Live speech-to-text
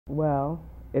Well,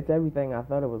 it's everything I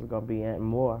thought it was gonna be and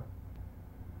more.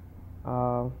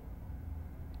 Uh,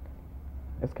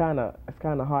 it's kind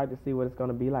of hard to see what it's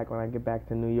gonna be like when I get back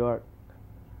to New York,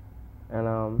 and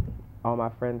all my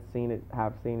friends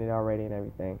have seen it already and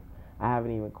everything. I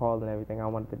haven't even called and everything. I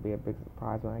want it to be a big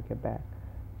surprise when I get back.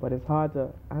 But it's hard to,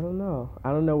 I don't know.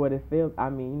 I don't know what it feels. I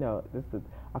mean, this is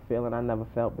a feeling I never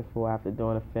felt before after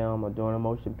doing a film or doing a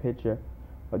motion picture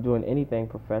or doing anything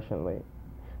professionally.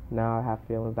 Now I have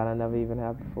feelings that I never even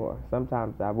had before.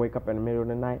 Sometimes I wake up in the middle of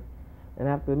the night and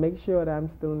have to make sure that I'm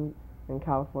still in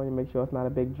California, make sure it's not a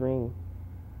big dream.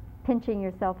 Pinching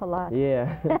yourself a lot.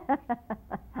 Yeah.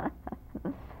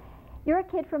 You're a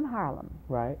kid from Harlem.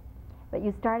 Right. But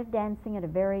you started dancing at a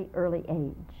very early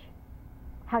age.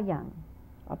 How young?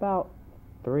 About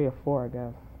 3 or 4, I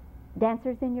guess.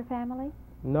 Dancers in your family?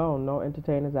 No, no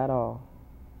entertainers at all.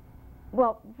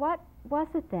 Well, what was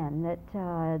it then that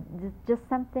just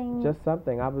something? Just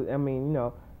something. I mean,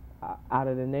 out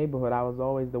of the neighborhood, I was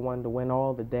always the one to win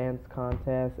all the dance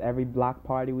contests, every block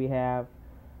party we have.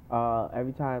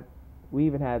 Every time we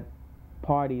even had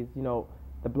parties,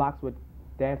 the blocks would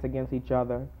dance against each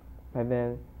other, and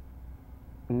then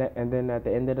at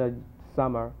the end of the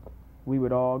summer, we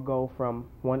would all go from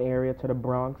one area to the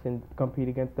Bronx and compete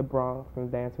against the Bronx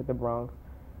and dance with the Bronx,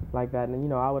 like that.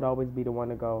 And I would always be the one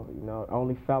to go.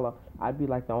 Only fella. I'd be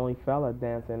like the only fella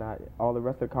dancing. All the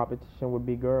rest of the competition would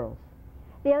be girls.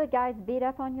 The other guys beat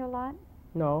up on you a lot?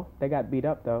 No, they got beat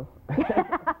up though.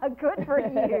 Good for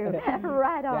you.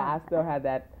 Right on. Yeah, I still had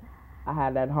that. I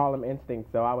had that Harlem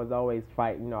instinct, so I was always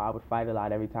fight. I would fight a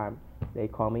lot every time they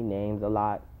call me names a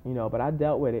lot. But I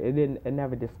dealt with it. It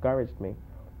never discouraged me,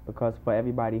 because for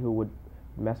everybody who would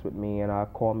mess with me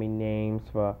and call me names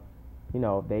for, hey,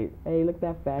 look at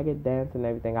that faggot dance and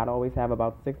everything, I'd always have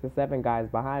about 6 or 7 guys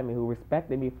behind me who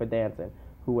respected me for dancing,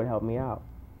 who would help me out.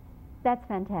 That's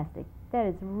fantastic. That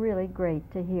is really great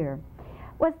to hear.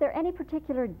 Was there any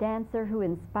particular dancer who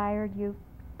inspired you?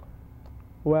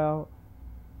 Well,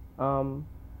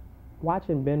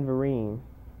 watching Ben Vereen,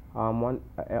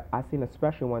 I seen a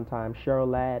special one time, Cheryl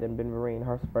Ladd and Ben Vereen,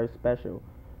 her first special,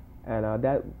 and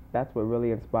that's what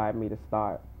really inspired me to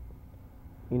start,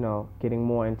 getting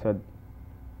more into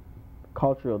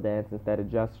cultural dance instead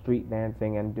of just street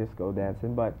dancing and disco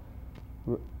dancing. But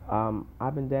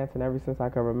I've been dancing ever since I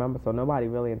can remember, so nobody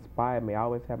really inspired me. I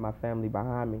always had my family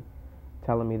behind me,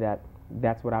 telling me that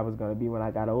that's what I was going to be when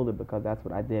I got older, because that's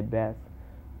what I did best.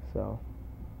 So.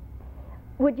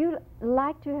 Would you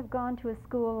like to have gone to a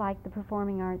school like the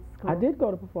Performing Arts School? I did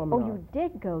go to Performing Arts. Oh, you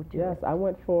did go to Yes, it? I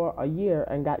went for a year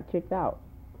and got kicked out.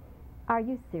 Are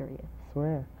you serious? I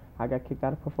swear. I got kicked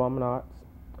out of Performing Arts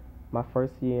my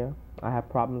first year. I had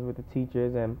problems with the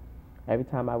teachers, and every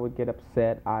time I would get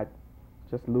upset, I'd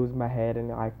just lose my head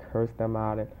and I cursed them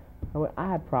out. And I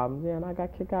had problems, and I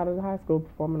got kicked out of the high school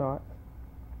Performing Arts.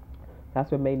 That's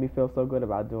what made me feel so good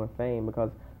about doing Fame, because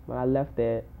when I left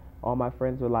there, all my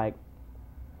friends were like,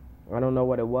 I don't know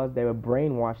what it was, they were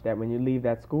brainwashed that when you leave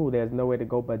that school, there's nowhere to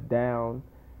go but down.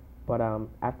 But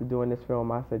after doing this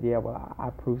film, I said, yeah, well, I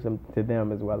proved to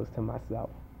them as well as to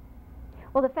myself.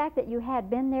 Well, the fact that you had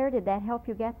been there, did that help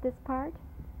you get this part?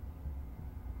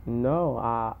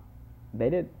 No, they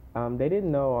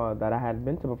didn't know that I had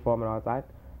been to Performing Arts.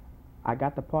 I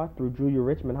got the part through Julia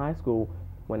Richmond High School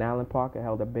when Alan Parker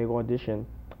held a big audition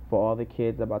for all the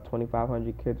kids, about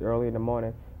 2,500 kids early in the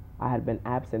morning. I had been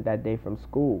absent that day from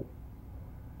school.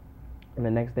 And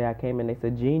the next day I came and they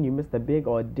said, Gene, you missed a big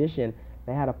audition.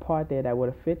 They had a part there that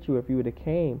would have fit you if you would have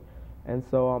came. And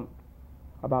so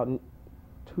about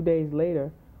 2 days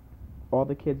later, all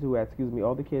the kids who had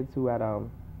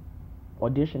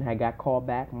auditioned had got called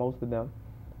back, most of them.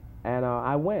 And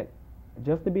I went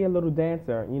just to be a little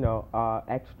dancer,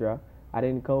 extra. I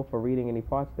didn't go for reading any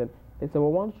parts. Then they said,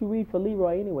 well, why don't you read for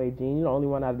Leroy anyway, Gene? You're the only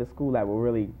one out of the school that will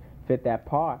really fit that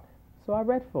part. So I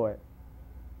read for it.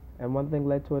 And one thing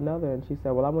led to another, and she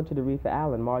said, well, I want you to read for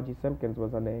Alan. Margie Simpkins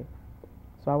was her name.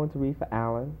 So I went to read for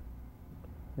Alan.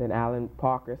 Then Alan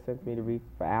Parker sent me to read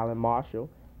for Alan Marshall,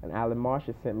 and Alan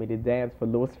Marshall sent me to dance for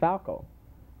Louis Falco.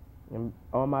 And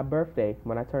on my birthday,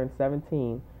 when I turned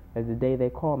 17, is the day they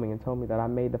called me and told me that I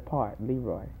made the part,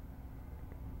 Leroy.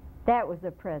 That was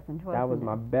a present, wasn't it? That was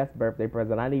my best birthday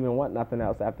present. I didn't even want nothing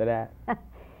else after that.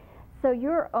 So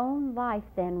your own life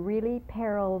then really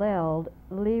paralleled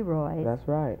Leroy's. That's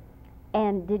right.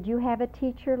 And did you have a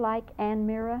teacher like Ann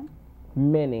Mira?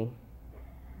 Many.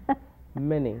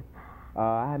 Many.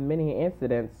 I had many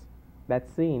incidents, that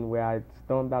scene where I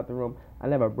stormed out the room. I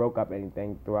never broke up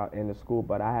anything throughout in the school,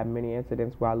 but I had many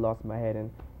incidents where I lost my head and,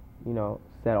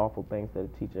 said awful things to the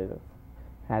teacher.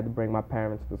 Had to bring my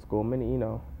parents to school. Many,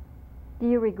 Do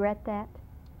you regret that?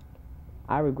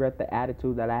 I regret the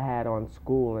attitude that I had on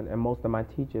school and most of my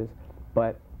teachers,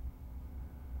 but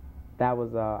that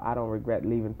was, I don't regret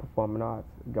leaving performing arts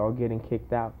or getting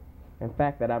kicked out. In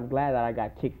fact, that I'm glad that I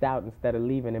got kicked out instead of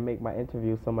leaving and make my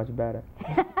interview so much better.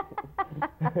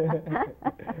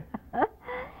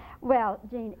 Well,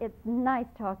 Gene, it's nice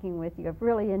talking with you. I've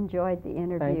really enjoyed the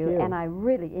interview. Thank you. And I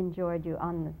really enjoyed you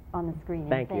on the screen.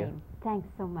 Thank and you. fame. Thanks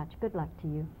so much. Good luck to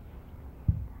you.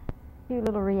 A few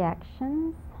little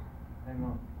reactions. Hang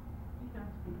on.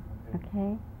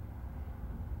 Okay.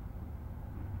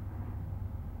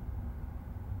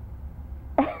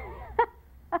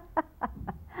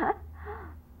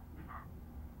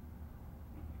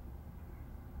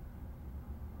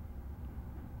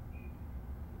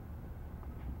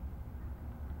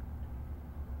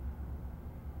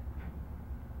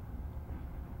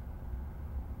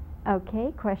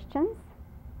 Okay, questions?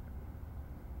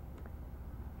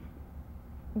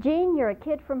 Gene, you're a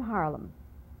kid from Harlem.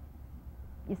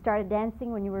 You started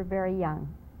dancing when you were very young.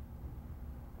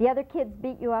 The other kids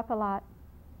beat you up a lot.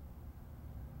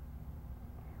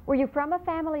 Were you from a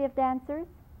family of dancers?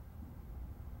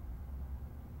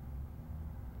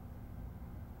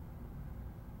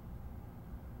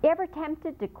 You ever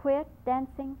tempted to quit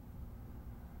dancing?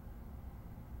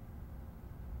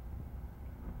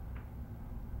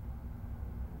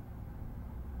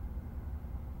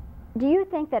 Do you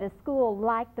think that a school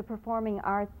like the Performing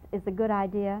Arts is a good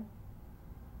idea?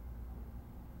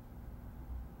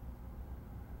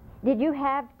 Did you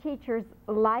have teachers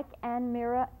like Ann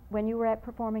Mira when you were at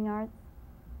Performing Arts?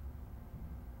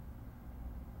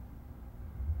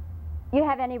 You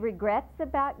have any regrets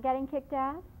about getting kicked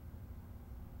out?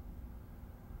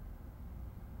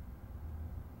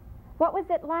 What was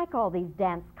it like, all these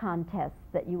dance contests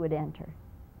that you would enter?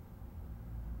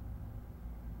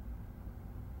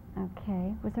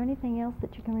 Okay. Was there anything else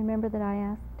that you can remember that I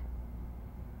asked?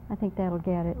 I think that'll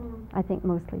get it. I think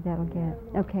mostly that'll get it.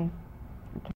 Okay.